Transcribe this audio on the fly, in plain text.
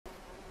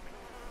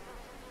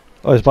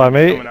Oh, he's by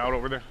me? Coming out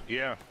over there.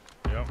 Yeah.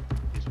 Yep.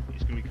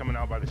 He's gonna be coming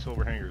out by the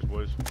silver hangers,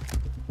 boys.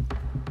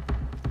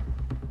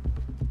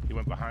 He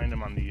went behind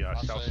him on the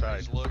south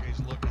side. He's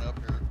looking up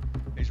here.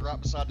 He's right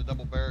beside the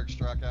double barracks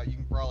strikeout. You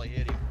can probably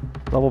hit him.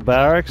 Double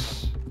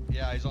barracks?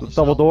 Yeah, he's on the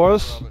double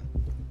doors?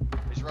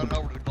 He's running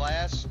over to the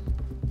glass.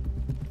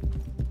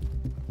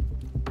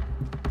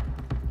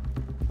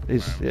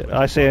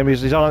 I see him.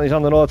 He's on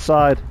the north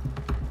side.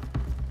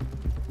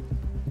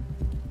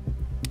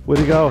 Where'd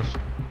he go?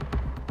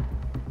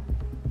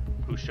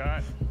 Who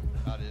shot?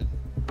 I did.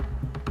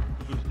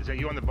 Is that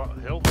you on the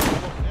hill?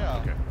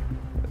 Yeah. Okay.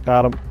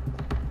 Got him.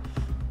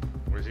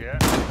 Where's he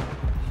at?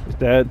 He's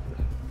dead.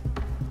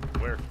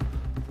 Where?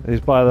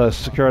 He's by the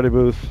security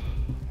booth.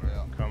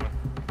 Yeah. Coming.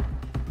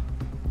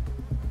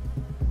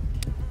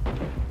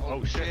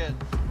 Oh shit.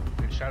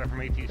 They shot it from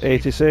ATC.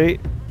 ATC.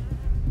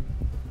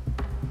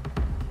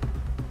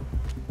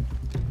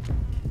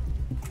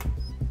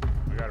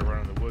 I gotta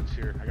run in the woods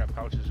here. I got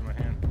pouches in my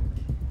hand.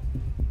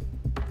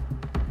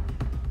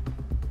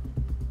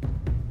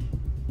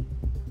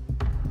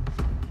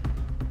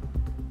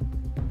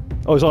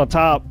 Oh, he's on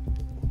top.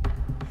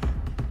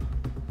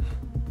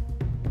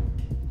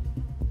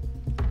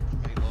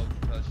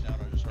 Touchdown.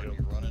 I just heard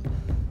you running.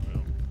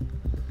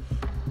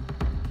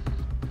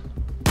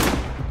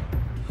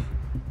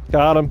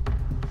 Got him.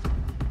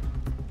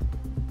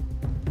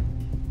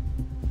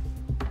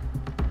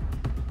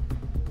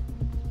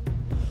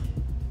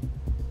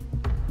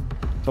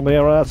 Somebody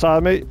right outside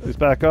of me. He's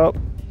back up.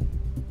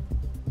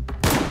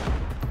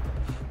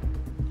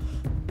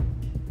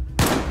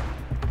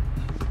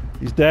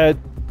 He's dead.